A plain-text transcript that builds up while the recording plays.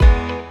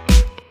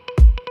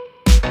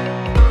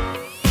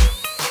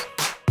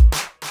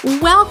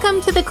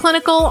Welcome to The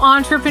Clinical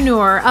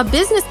Entrepreneur, a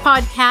business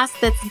podcast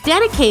that's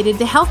dedicated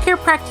to healthcare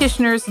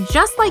practitioners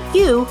just like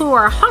you who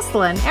are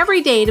hustling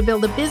every day to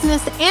build a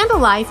business and a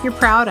life you're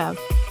proud of.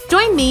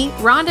 Join me,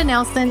 Rhonda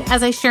Nelson,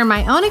 as I share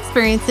my own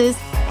experiences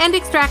and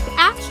extract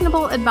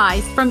actionable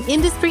advice from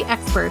industry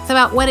experts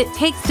about what it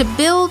takes to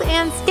build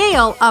and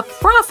scale a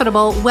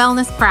profitable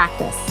wellness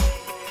practice.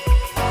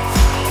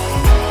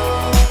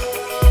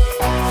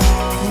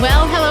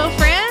 Well, hello,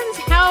 friends.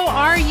 How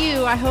are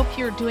you? I hope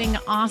you're doing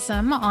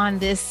awesome on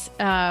this.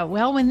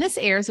 When this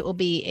airs, it will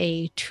be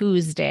a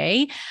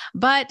Tuesday,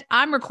 but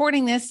I'm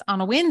recording this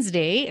on a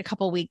Wednesday, a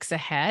couple weeks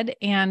ahead.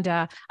 And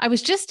I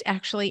was just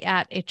actually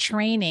at a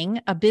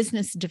training, a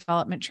business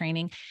development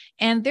training,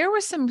 and there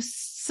were some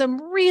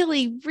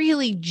really,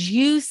 really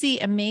juicy,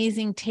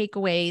 amazing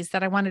takeaways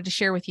that I wanted to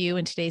share with you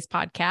in today's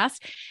podcast.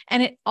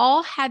 And it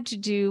all had to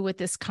do with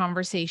this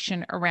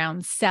conversation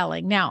around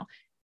selling. Now,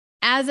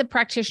 as a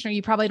practitioner,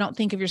 you probably don't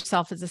think of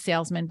yourself as a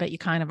salesman, but you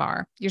kind of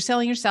are. You're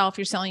selling yourself,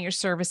 you're selling your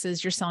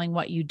services, you're selling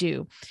what you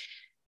do.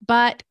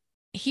 But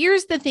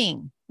here's the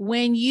thing.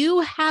 When you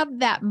have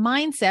that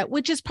mindset,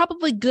 which is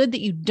probably good that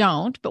you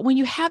don't, but when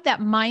you have that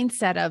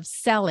mindset of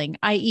selling,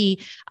 i.e.,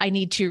 I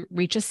need to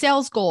reach a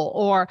sales goal,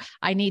 or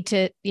I need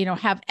to,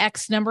 have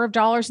X number of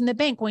dollars in the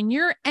bank, when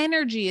your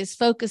energy is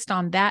focused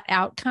on that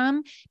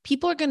outcome,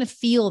 people are going to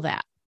feel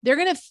that. They're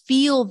going to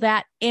feel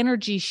that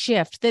energy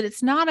shift, that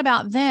it's not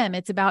about them.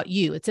 It's about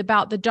you. It's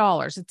about the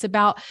dollars. It's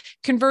about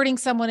converting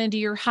someone into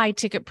your high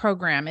ticket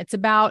program. It's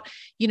about,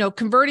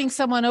 converting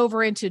someone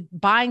over into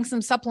buying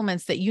some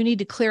supplements that you need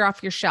to clear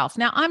off your shelf.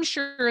 Now, I'm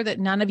sure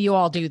that none of you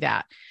all do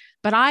that,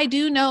 but I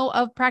do know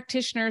of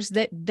practitioners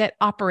that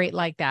operate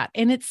like that.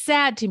 And it's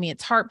sad to me.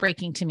 It's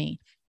heartbreaking to me.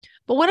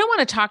 But what I want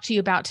to talk to you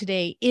about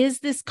today is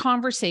this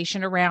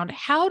conversation around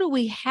how do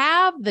we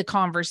have the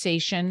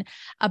conversation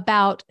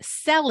about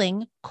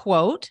selling,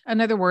 quote,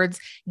 in other words,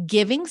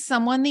 giving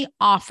someone the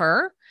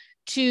offer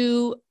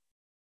to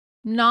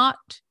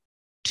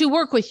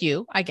work with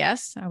you, I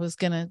guess. I was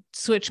going to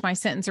switch my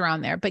sentence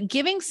around there, but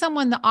giving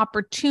someone the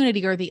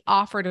opportunity or the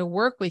offer to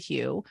work with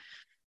you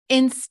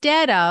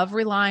instead of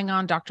relying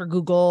on Dr.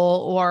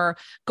 Google or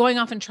going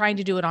off and trying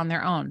to do it on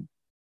their own.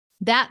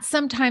 That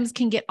sometimes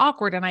can get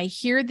awkward. And I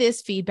hear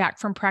this feedback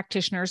from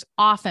practitioners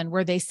often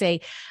where they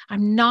say,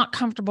 I'm not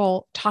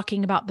comfortable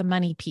talking about the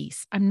money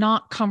piece. I'm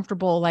not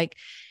comfortable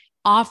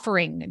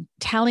offering and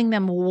telling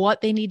them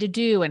what they need to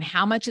do and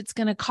how much it's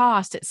going to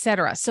cost, et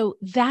cetera. So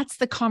that's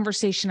the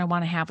conversation I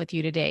want to have with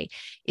you today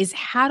is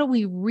how do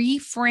we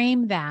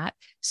reframe that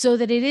so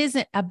that it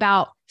isn't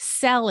about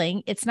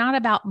selling? It's not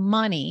about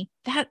money.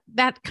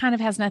 That kind of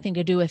has nothing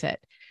to do with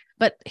it.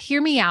 But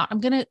hear me out. I'm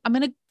going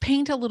to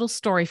paint a little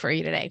story for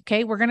you today.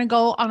 Okay. We're going to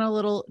go on a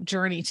little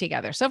journey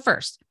together. So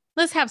first,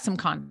 let's have some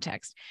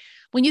context.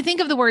 When you think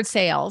of the word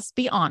sales,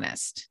 be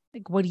honest.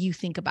 What do you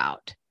think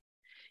about?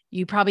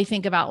 You probably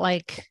think about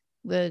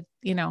the,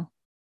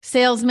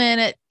 salesman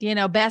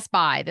at, Best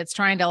Buy that's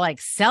trying to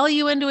sell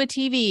you into a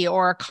TV,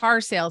 or a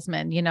car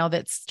salesman,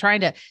 that's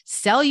trying to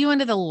sell you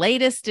into the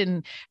latest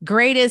and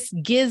greatest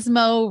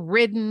gizmo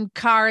ridden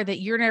car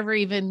that you're never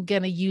even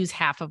going to use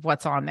half of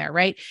what's on there.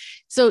 Right.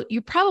 So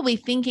you're probably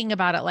thinking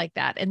about it like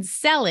that. And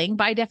selling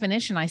by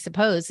definition, I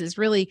suppose, is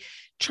really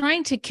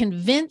trying to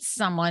convince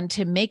someone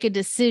to make a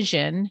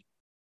decision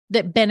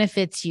that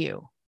benefits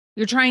you.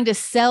 You're trying to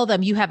sell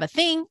them. You have a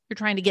thing. You're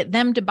trying to get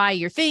them to buy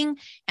your thing.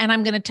 And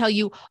I'm going to tell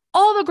you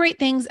all the great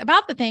things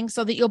about the thing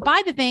so that you'll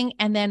buy the thing.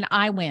 And then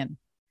I win.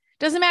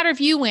 Doesn't matter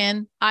if you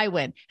win, I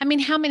win. I mean,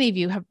 how many of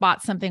you have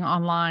bought something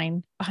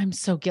online? I'm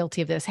so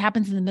guilty of this. It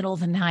happens in the middle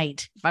of the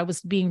night, if I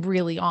was being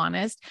really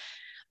honest.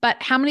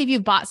 But how many of you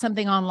have bought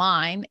something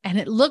online and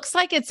it looks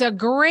like it's a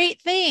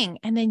great thing?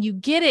 And then you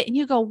get it and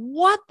you go,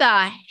 what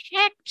the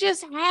heck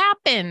just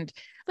happened?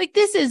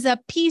 This is a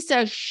piece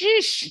of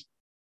shish.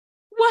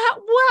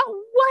 What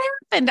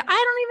happened?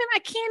 I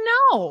can't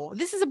know.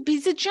 This is a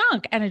piece of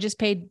junk. And I just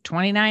paid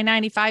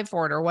 $29.95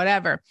 for it or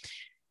whatever.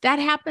 That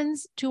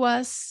happens to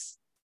us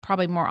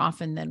probably more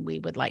often than we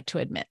would like to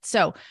admit.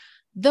 So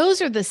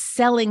those are the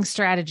selling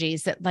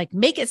strategies that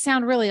make it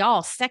sound really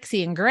all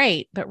sexy and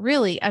great, but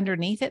really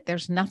underneath it,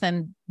 there's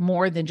nothing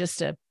more than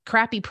just a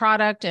crappy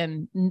product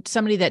and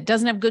somebody that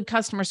doesn't have good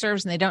customer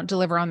service and they don't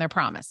deliver on their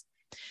promise.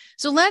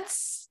 So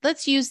let's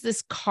use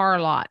this car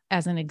lot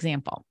as an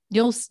example.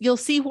 You'll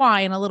see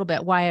why in a little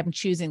bit, why I'm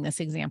choosing this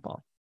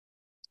example.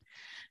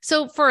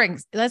 So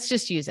let's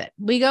just use it.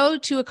 We go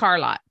to a car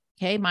lot.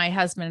 Okay. My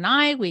husband and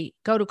I, we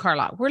go to a car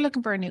lot. We're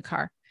looking for a new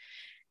car.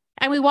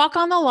 And we walk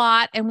on the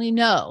lot and we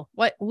know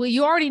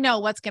you already know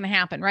what's going to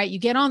happen, right? You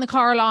get on the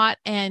car lot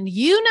and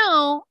you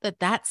know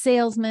that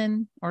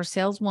salesman or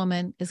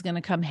saleswoman is going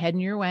to come heading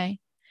your way.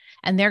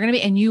 And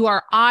and you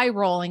are eye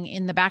rolling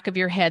in the back of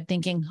your head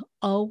thinking,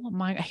 oh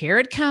my, here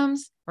it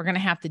comes. We're going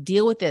to have to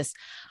deal with this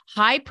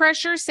high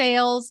pressure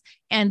sales.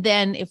 And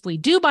then if we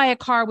do buy a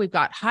car, we've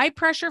got high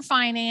pressure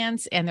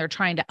finance and they're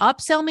trying to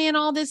upsell me and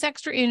all this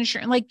extra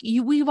insurance.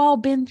 We've all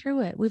been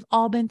through it. We've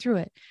all been through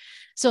it.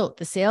 So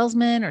the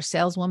salesman or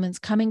saleswoman's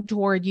coming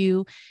toward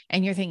you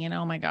and you're thinking,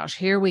 oh my gosh,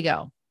 here we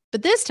go.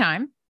 But this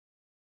time,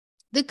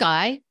 the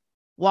guy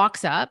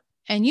walks up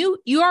and you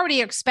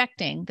already are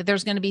expecting that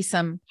there's going to be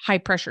some high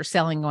pressure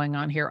selling going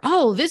on here.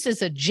 Oh, this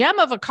is a gem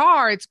of a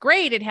car. It's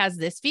great. It has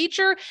this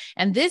feature,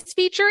 and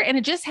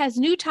it just has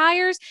new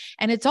tires,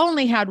 and it's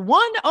only had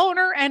one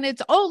owner, and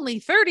it's only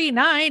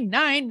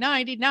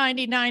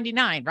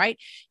 $39,990, right?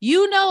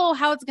 You know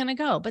how it's going to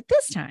go. But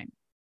this time,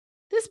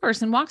 this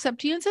person walks up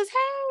to you and says,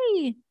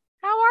 "Hey,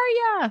 how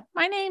are you?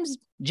 My name's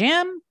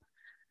Jim.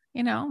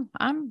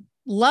 I'm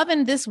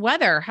loving this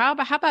weather. How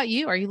about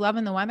you? Are you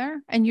loving the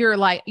weather?" And you're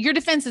like, your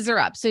defenses are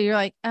up. So you're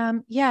like,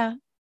 yeah,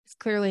 it's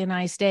clearly a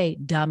nice day,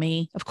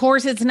 dummy. Of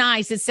course it's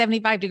nice. It's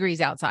 75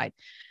 degrees outside.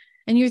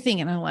 And you're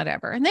thinking, oh,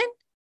 whatever. And then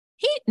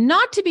he,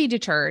 not to be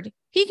deterred,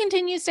 he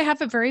continues to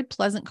have a very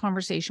pleasant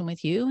conversation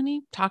with you. And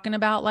he's talking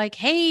about like,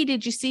 hey,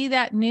 did you see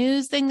that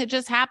news thing that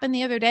just happened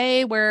the other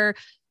day where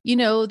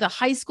the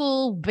high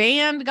school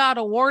band got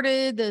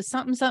awarded the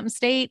something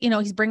state?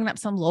 He's bringing up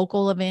some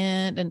local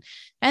event,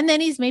 and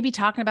then he's maybe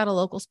talking about a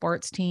local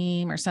sports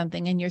team or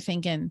something. And you're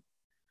thinking,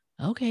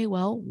 okay,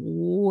 well,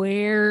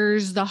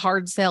 where's the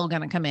hard sell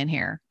going to come in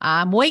here?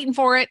 I'm waiting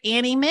for it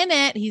any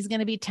minute. He's going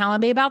to be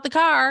telling me about the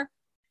car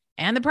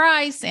and the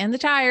price and the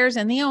tires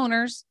and the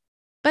owners,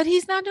 but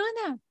he's not doing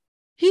that.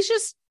 He's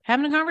just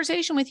having a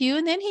conversation with you.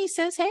 And then he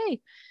says, hey,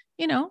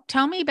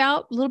 tell me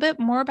a little bit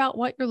more about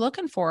what you're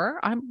looking for.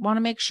 I want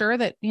to make sure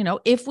that,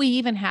 if we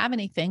even have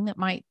anything that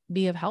might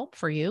be of help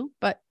for you,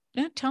 but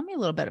tell me a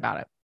little bit about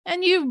it.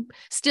 And you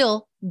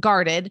still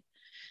guarded.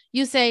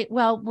 You say,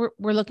 well,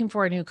 we're looking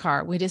for a new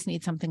car. We just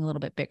need something a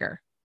little bit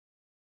bigger.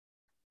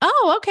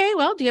 Oh, okay.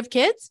 Well, do you have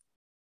kids?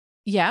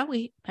 Yeah,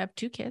 we have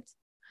 2 kids.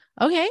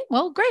 Okay,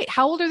 well, great.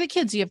 How old are the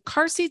kids? Do you have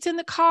car seats in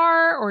the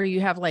car, or you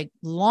have like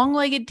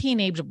long-legged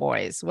teenage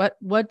boys?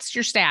 What's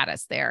your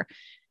status there?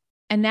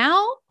 And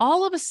now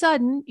all of a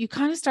sudden you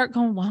kind of start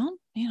going, well,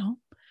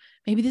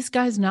 maybe this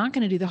guy's not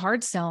going to do the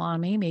hard sell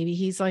on me. Maybe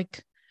he's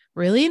like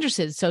really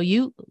interested. So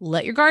you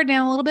let your guard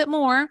down a little bit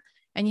more,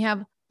 and you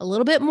have a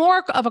little bit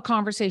more of a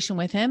conversation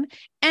with him.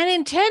 And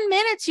in 10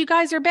 minutes, you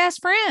guys are best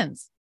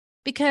friends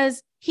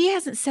because he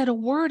hasn't said a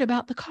word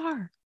about the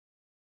car.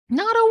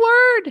 Not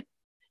a word.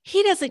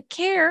 He doesn't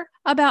care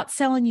about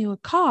selling you a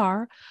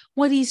car.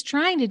 What he's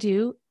trying to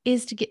do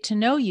is to get to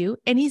know you,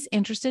 and he's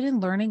interested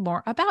in learning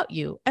more about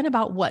you and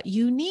about what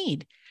you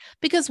need.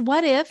 Because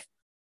what if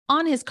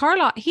on his car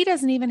lot, he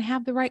doesn't even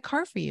have the right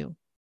car for you?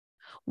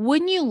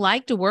 Wouldn't you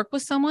like to work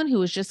with someone who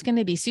is just going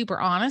to be super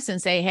honest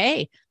and say,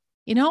 hey,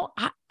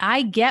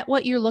 I get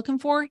what you're looking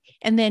for.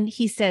 And then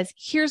he says,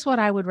 here's what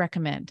I would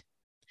recommend.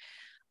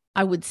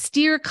 I would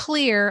steer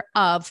clear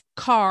of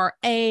car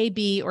A,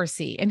 B, or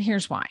C. And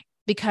here's why.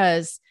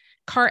 Because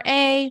car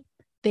A,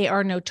 they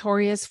are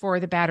notorious for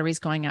the batteries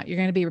going out. You're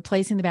going to be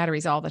replacing the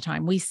batteries all the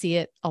time. We see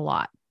it a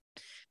lot.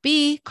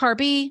 Car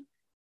B,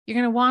 you're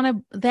going to want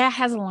to, that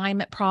has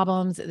alignment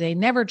problems. They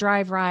never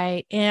drive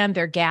right, and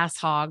they're gas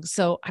hogs.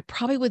 So I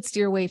probably would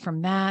steer away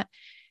from that.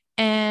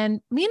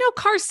 And,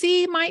 car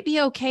C might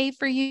be okay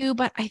for you,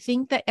 but I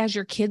think that as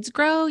your kids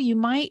grow, you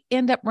might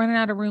end up running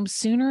out of room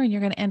sooner, and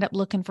you're going to end up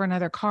looking for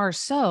another car.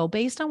 So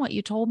based on what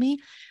you told me,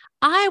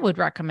 I would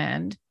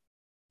recommend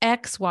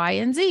X, Y,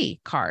 and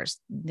Z cars.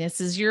 This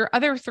is your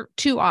other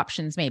 2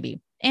 options maybe.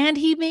 And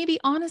he maybe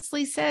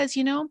honestly says,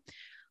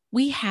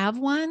 we have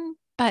one,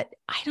 but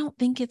I don't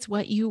think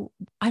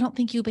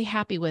you'll be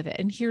happy with it.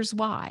 And here's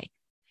why.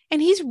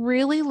 And he's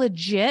really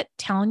legit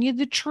telling you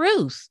the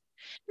truth.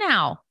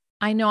 Now,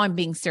 I know I'm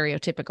being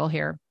stereotypical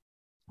here,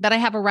 but I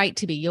have a right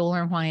to be. You'll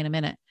learn why in a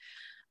minute.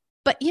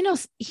 But,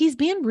 he's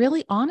being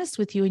really honest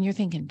with you, and you're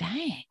thinking,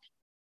 dang,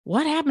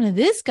 what happened to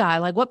this guy?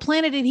 Like, what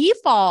planet did he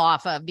fall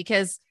off of?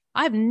 Because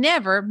I've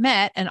never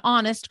met an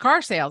honest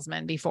car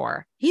salesman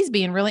before. He's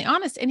being really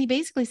honest. And he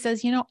basically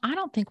says, I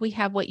don't think we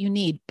have what you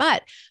need,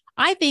 but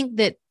I think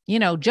that,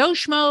 Joe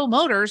Schmo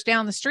Motors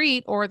down the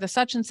street, or the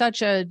such and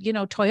such a,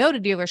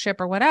 Toyota dealership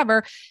or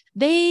whatever,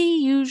 they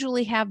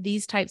usually have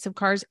these types of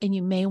cars, and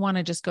you may want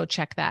to just go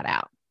check that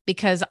out,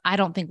 because I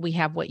don't think we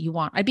have what you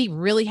want. I'd be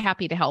really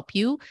happy to help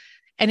you.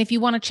 And if you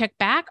want to check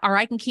back, or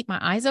I can keep my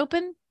eyes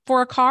open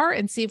for a car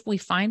and see if we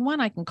find one,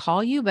 I can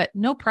call you, but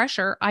no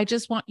pressure. I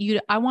just want you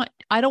to,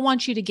 I don't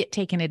want you to get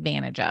taken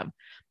advantage of.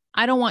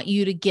 I don't want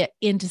you to get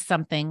into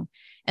something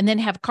and then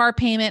have car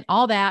payment,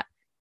 all that,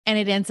 and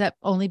it ends up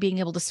only being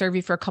able to serve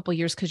you for a couple of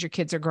years because your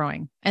kids are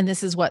growing. And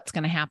this is what's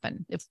going to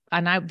happen.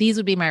 These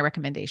would be my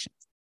recommendations.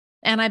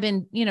 And I've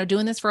been,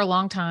 doing this for a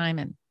long time,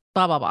 and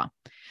blah, blah, blah.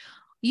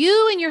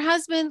 You and your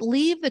husband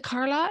leave the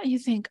car lot, and you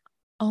think,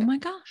 oh my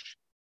gosh,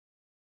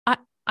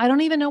 I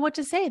don't even know what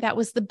to say. That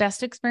was the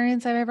best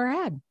experience I've ever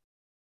had.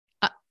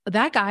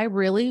 That guy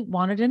really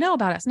wanted to know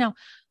about us. Now,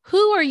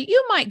 who are you?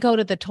 You might go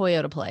to the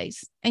Toyota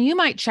place and you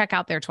might check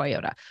out their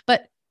Toyota,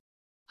 but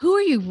who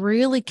are you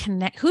really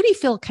who do you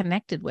feel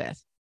connected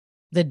with?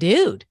 The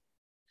dude.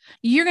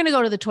 You're going to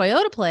go to the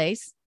Toyota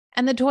place,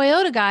 and the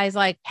Toyota guy is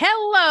like,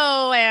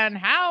 hello, and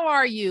how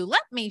are you?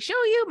 Let me show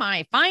you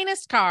my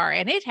finest car.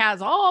 And it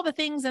has all the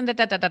things and da,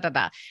 da, da, da, da,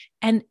 da.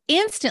 And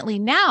instantly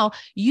now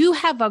you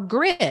have a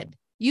grid.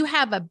 You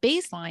have a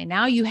baseline.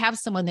 Now you have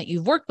someone that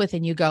you've worked with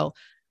and you go,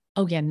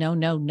 oh yeah, no,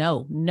 no,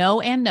 no, no,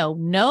 and no,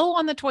 no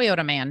on the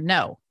Toyota man.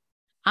 No,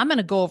 I'm going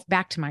to go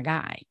back to my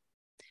guy.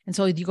 And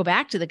so you go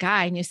back to the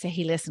guy and you say,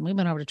 hey, listen, we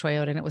went over to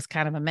Toyota and it was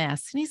kind of a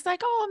mess. And he's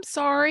like, oh, I'm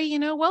sorry.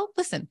 Well,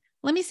 listen,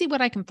 let me see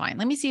what I can find.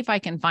 Let me see if I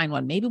can find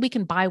one. Maybe we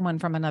can buy one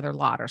from another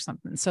lot or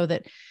something so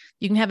that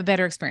you can have a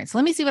better experience.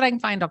 Let me see what I can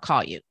find. I'll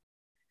call you.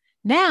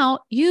 Now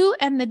you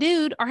and the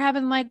dude are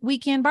having like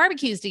weekend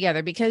barbecues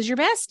together because you're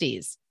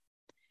besties.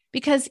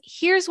 Because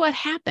here's what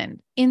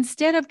happened.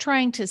 Instead of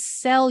trying to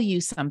sell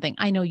you something,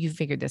 I know you've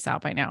figured this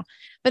out by now,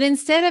 but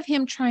instead of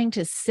him trying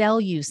to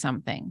sell you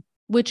something,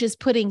 which is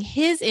putting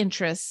his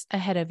interests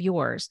ahead of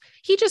yours,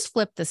 he just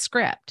flipped the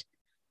script.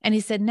 And he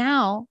said,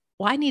 now,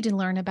 well, I need to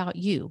learn about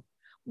you.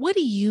 What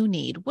do you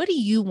need? What do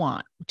you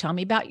want? Tell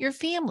me about your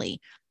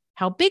family.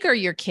 How big are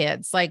your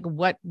kids? Like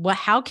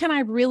how can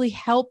I really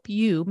help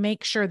you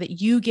make sure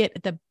that you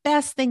get the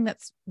best thing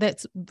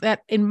that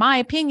in my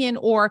opinion,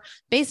 or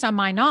based on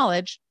my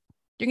knowledge,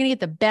 you're going to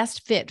get the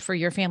best fit for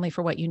your family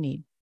for what you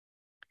need.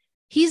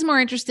 He's more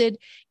interested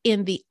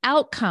in the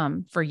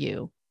outcome for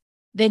you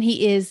than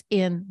he is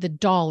in the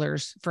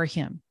dollars for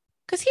him.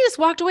 Because he just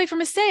walked away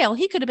from a sale.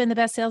 He could have been the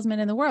best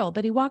salesman in the world,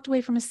 but he walked away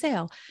from a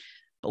sale.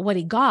 But what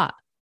he got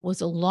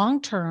was a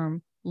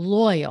long-term,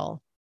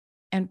 loyal,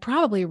 and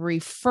probably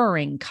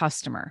referring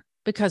customer.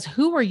 Because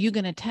who are you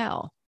going to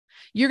tell?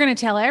 You're going to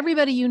tell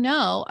everybody you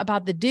know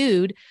about the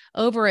dude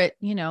over at,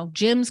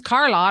 Jim's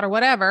car lot or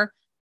whatever,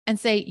 and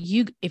say,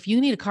 if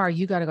you need a car,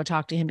 you got to go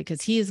talk to him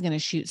because he is going to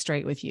shoot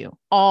straight with you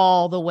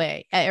all the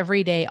way,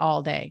 every day,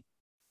 all day.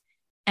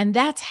 And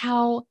that's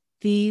how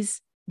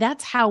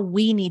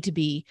we need to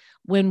be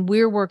when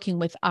we're working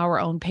with our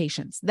own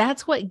patients.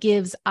 That's what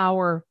gives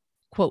our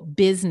quote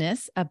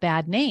business a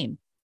bad name,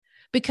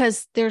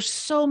 because there's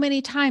so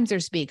many times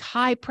there's big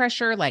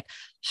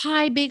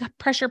big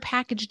pressure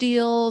package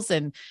deals.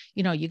 And,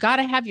 you got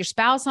to have your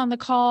spouse on the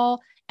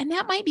call. And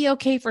that might be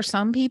okay for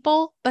some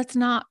people, but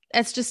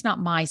that's just not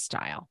my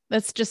style.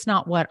 That's just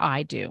not what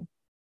I do.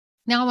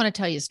 Now I want to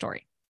tell you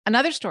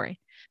another story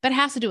that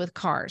has to do with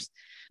cars.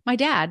 My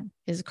dad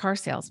is a car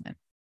salesman.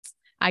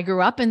 I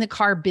grew up in the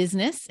car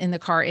business, in the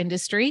car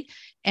industry.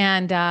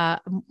 And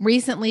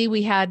recently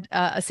we had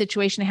a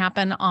situation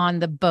happen on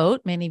the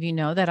boat. Many of you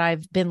know that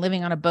I've been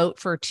living on a boat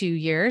for 2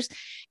 years.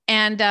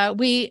 And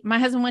my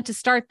husband went to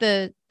start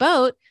the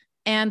boat,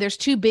 and there's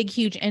 2 big,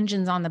 huge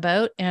engines on the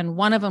boat. And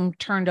one of them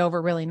turned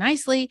over really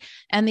nicely.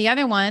 And the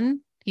other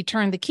one, he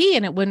turned the key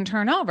and it wouldn't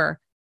turn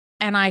over.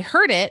 And I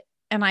heard it.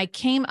 And I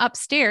came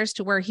upstairs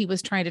to where he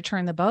was trying to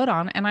turn the boat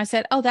on. And I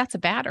said, oh, that's a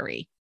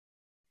battery.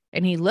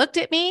 And he looked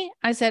at me.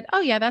 I said, oh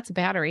yeah, that's a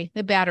battery.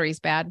 The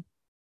battery's bad.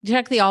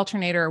 Check the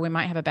alternator, or we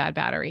might have a bad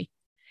battery.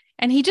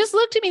 And he just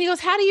looked at me and he goes,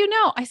 how do you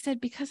know? I said,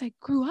 because I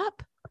grew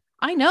up.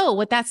 I know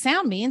what that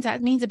sound means.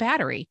 That means a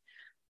battery.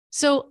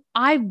 So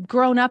I've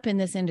grown up in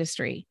this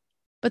industry.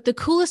 But the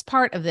coolest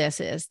part of this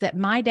is that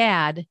my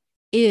dad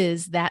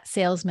is that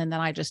salesman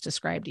that I just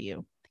described to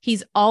you.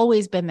 He's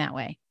always been that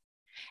way.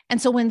 And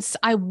so when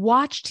I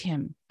watched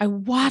him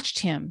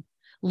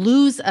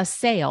lose a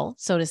sale,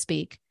 so to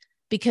speak,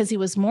 because he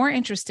was more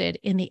interested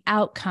in the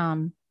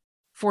outcome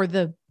for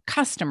the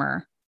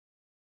customer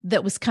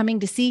that was coming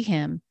to see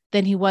him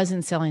than he was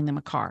in selling them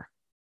a car.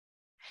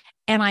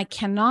 And I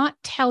cannot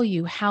tell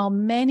you how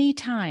many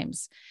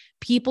times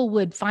people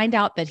would find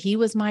out that he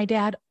was my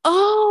dad.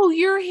 Oh,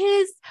 you're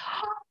his.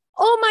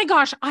 Oh my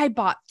gosh, I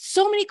bought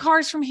so many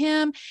cars from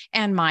him,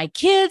 and my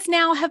kids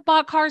now have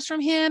bought cars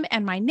from him,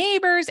 and my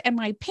neighbors and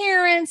my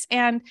parents.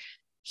 And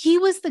he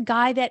was the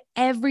guy that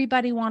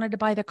everybody wanted to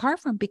buy the car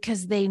from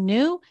because they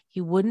knew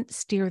he wouldn't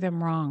steer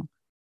them wrong.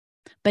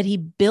 But he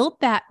built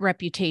that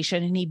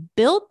reputation and he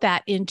built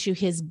that into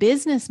his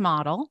business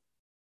model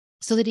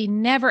so that he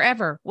never,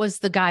 ever was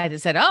the guy that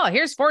said, oh,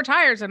 here's 4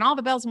 tires and all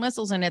the bells and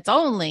whistles and it's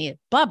only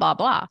blah, blah,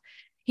 blah.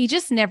 He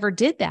just never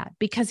did that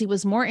because he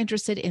was more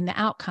interested in the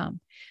outcome.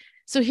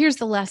 So here's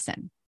the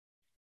lesson.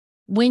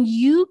 When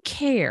you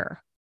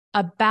care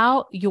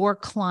about your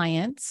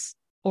clients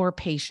or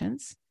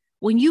patients,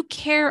 when you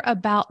care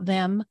about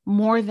them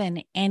more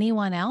than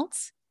anyone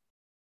else,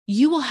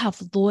 you will have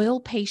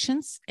loyal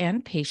patients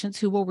and patients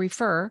who will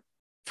refer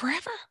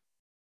forever.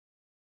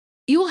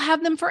 You will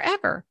have them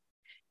forever.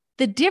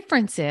 The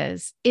difference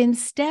is,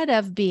 instead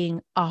of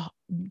doing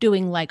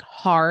like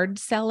hard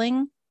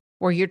selling,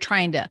 where you're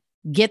trying to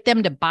get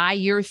them to buy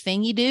your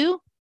thing you do,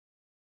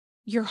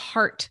 you're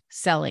heart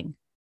selling.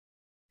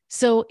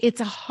 So it's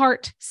a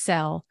heart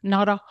sell,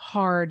 not a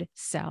hard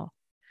sell.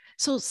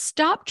 So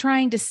stop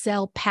trying to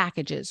sell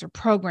packages or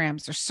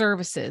programs or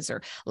services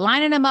or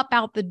lining them up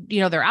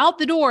they're out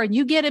the door and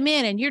you get them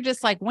in and you're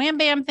just like, wham,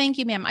 bam, thank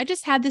you, ma'am. I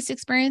just had this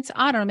experience,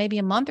 I don't know, maybe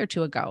a month or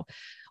 2 ago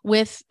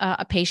with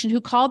a patient who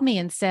called me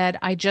and said,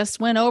 I just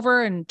went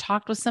over and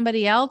talked with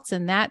somebody else,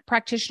 and that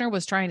practitioner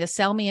was trying to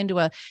sell me into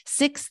a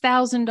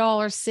 $6,000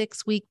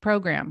 6-week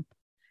program.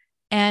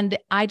 And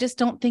I just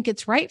don't think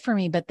it's right for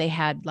me. But they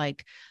had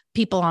like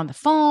people on the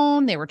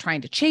phone, they were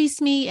trying to chase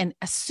me. And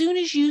as soon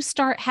as you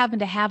start having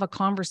to have a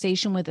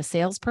conversation with a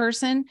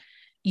salesperson,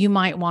 you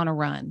might want to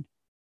run.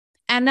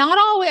 And not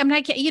always, I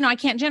mean, I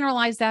can't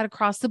generalize that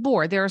across the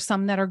board. There are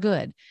some that are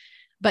good,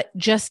 but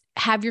just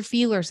have your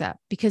feelers up,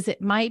 because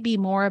it might be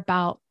more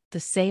about the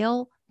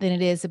sale than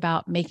it is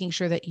about making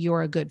sure that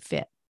you're a good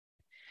fit.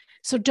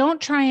 So don't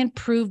try and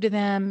prove to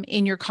them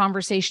in your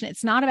conversation.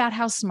 It's not about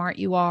how smart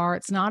you are.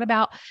 It's not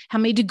about how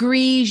many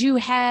degrees you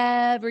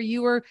have, or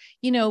you were,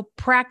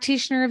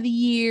 practitioner of the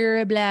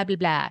year, blah, blah,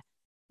 blah.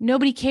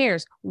 Nobody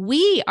cares.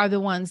 We are the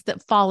ones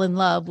that fall in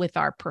love with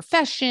our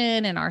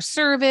profession and our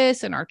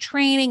service and our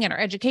training and our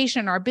education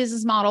and our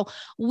business model.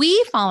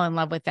 We fall in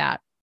love with that.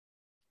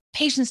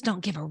 Patients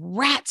don't give a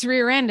rat's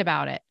rear end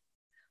about it.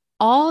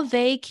 All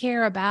they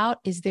care about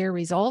is their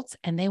results,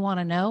 and they want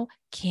to know,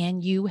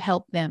 can you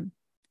help them?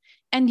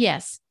 And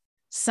yes,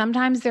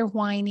 sometimes they're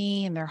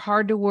whiny and they're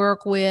hard to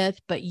work with,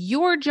 but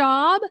your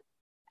job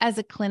as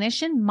a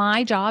clinician,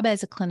 my job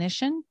as a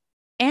clinician,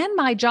 and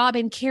my job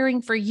in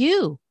caring for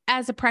you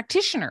as a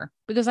practitioner,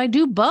 because I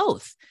do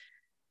both.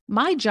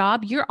 Our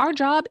job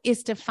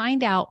is to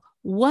find out,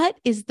 what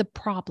is the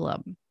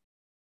problem?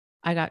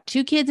 I got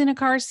 2 kids in a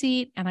car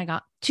seat, and I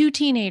got 2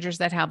 teenagers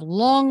that have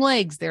long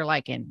legs. They're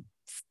like in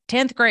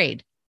 10th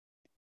grade.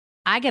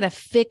 I got to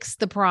fix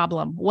the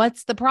problem.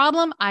 What's the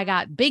problem? I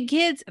got big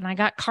kids and I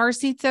got car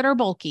seats that are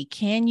bulky.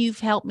 Can you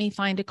help me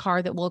find a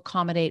car that will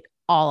accommodate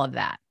all of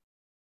that?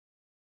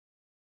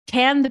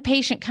 Can the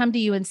patient come to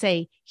you and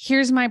say,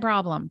 here's my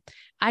problem.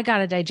 I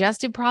got a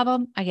digestive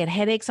problem. I get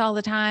headaches all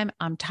the time.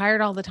 I'm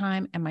tired all the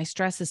time, and my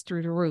stress is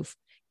through the roof.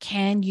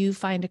 Can you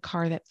find a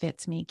car that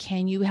fits me?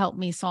 Can you help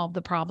me solve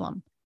the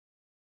problem?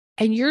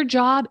 And your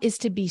job is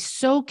to be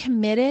so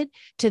committed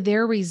to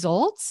their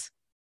results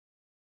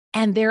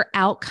and their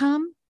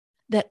outcome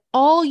that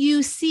all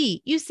you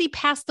see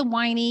past the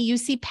whiny, you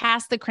see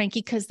past the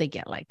cranky, because they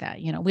get like that.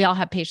 We all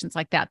have patients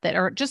like that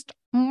are just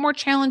more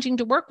challenging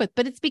to work with,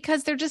 but it's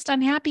because they're just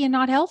unhappy and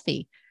not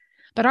healthy.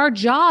 But our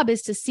job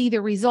is to see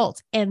the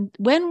results. And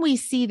when we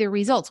see the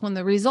results, when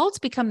the results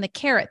become the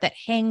carrot that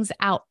hangs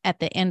out at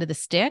the end of the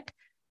stick,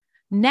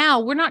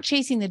 now we're not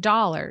chasing the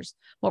dollars.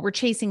 What we're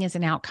chasing is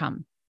an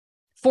outcome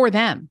for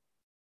them.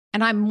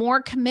 And I'm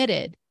more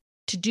committed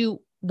to do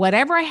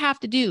whatever I have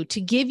to do to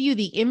give you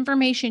the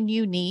information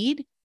you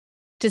need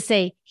to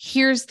say,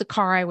 here's the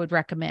car I would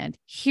recommend.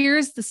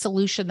 Here's the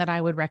solution that I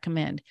would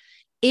recommend.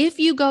 If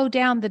you go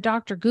down the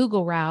Dr.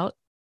 Google route,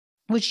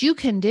 which you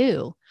can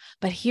do,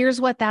 but here's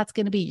what that's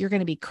going to be. You're going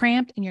to be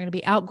cramped and you're going to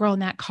be outgrown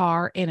that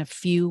car in a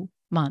few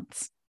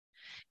months.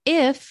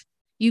 If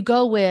you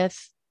go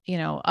with,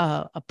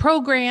 a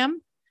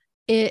program,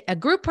 a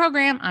group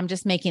program, I'm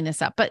just making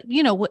this up, but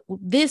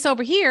this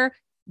over here,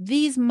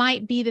 these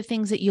might be the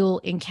things that you'll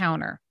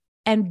encounter.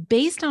 And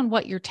based on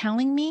what you're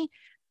telling me,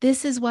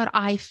 this is what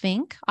I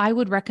think I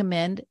would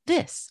recommend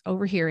this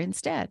over here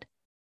instead.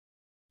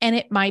 And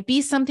it might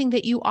be something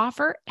that you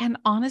offer. And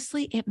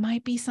honestly, it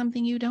might be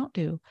something you don't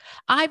do.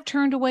 I've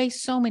turned away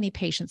so many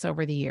patients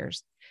over the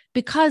years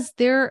because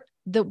the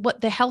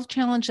health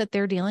challenge that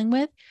they're dealing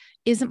with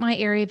isn't my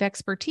area of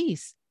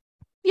expertise.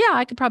 Yeah,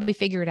 I could probably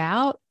figure it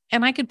out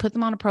and I could put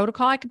them on a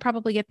protocol. I could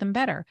probably get them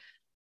better.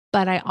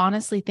 But I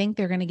honestly think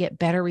they're going to get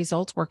better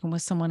results working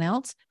with someone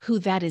else who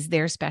that is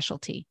their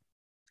specialty.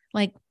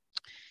 Like,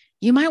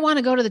 you might want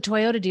to go to the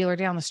Toyota dealer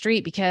down the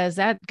street because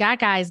that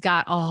guy's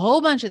got a whole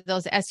bunch of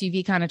those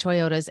SUV kind of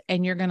Toyotas,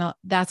 and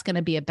that's going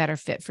to be a better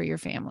fit for your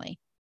family.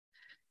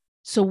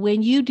 So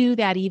when you do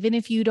that, even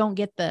if you don't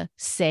get the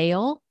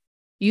sale,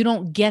 you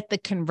don't get the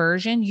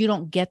conversion, you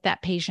don't get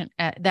that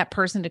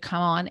person to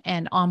come on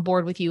and on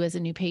board with you as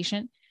a new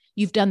patient,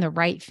 you've done the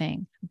right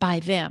thing by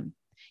them.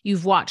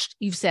 You've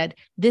said,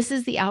 this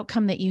is the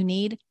outcome that you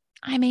need.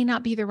 I may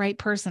not be the right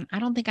person. I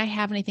don't think I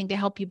have anything to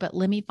help you, but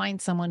let me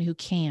find someone who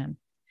can.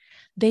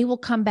 They will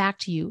come back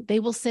to you. They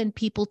will send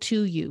people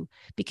to you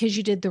because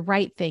you did the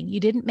right thing.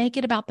 You didn't make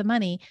it about the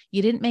money.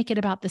 You didn't make it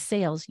about the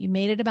sales. You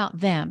made it about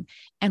them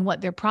and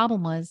what their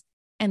problem was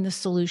and the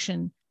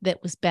solution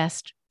that was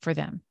best for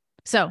them.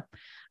 So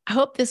I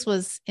hope this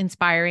was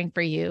inspiring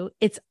for you.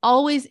 It's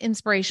always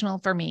inspirational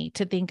for me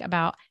to think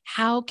about,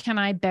 how can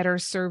I better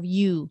serve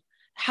you?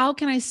 How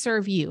can I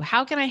serve you?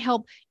 How can I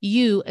help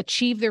you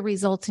achieve the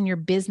results in your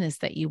business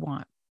that you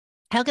want?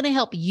 How can I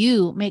help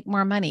you make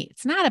more money?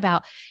 It's not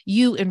about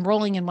you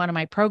enrolling in one of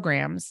my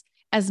programs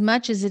as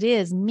much as it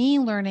is me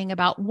learning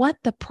about what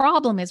the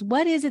problem is.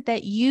 What is it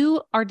that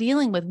you are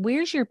dealing with?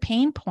 Where's your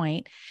pain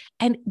point?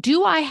 And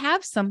do I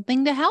have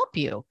something to help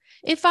you?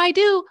 If I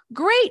do,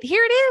 great,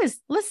 here it is.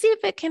 Let's see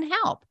if it can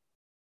help.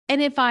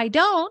 And if I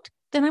don't,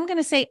 then I'm going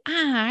to say,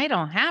 I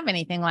don't have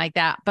anything like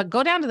that, but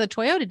go down to the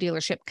Toyota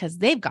dealership because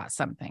they've got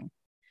something.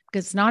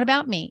 Because it's not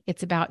about me,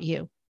 it's about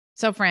you.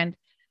 So friend,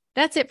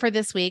 that's it for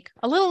this week.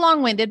 A little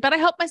long-winded, but I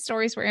hope my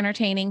stories were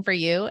entertaining for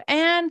you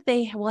and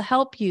they will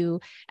help you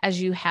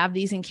as you have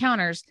these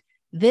encounters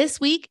this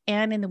week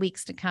and in the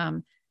weeks to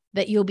come,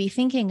 that you'll be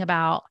thinking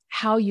about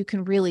how you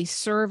can really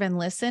serve and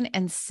listen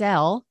and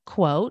sell,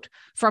 quote,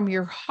 from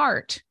your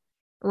heart,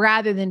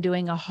 rather than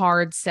doing a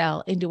hard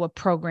sell into a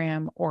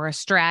program or a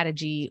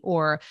strategy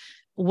or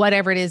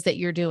whatever it is that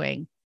you're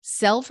doing.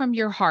 Sell from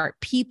your heart.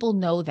 People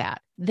know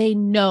that. They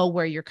know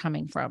where you're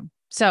coming from.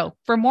 So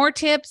for more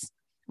tips,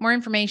 more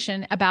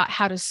information about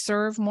how to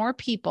serve more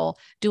people,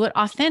 do it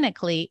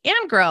authentically,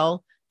 and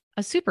grow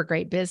a super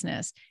great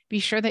business, be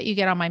sure that you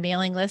get on my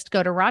mailing list.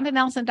 Go to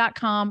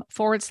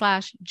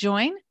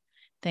rondanelson.com/join.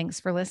 Thanks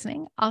for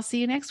listening. I'll see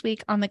you next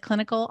week on the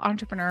Clinical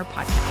Entrepreneur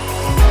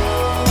Podcast.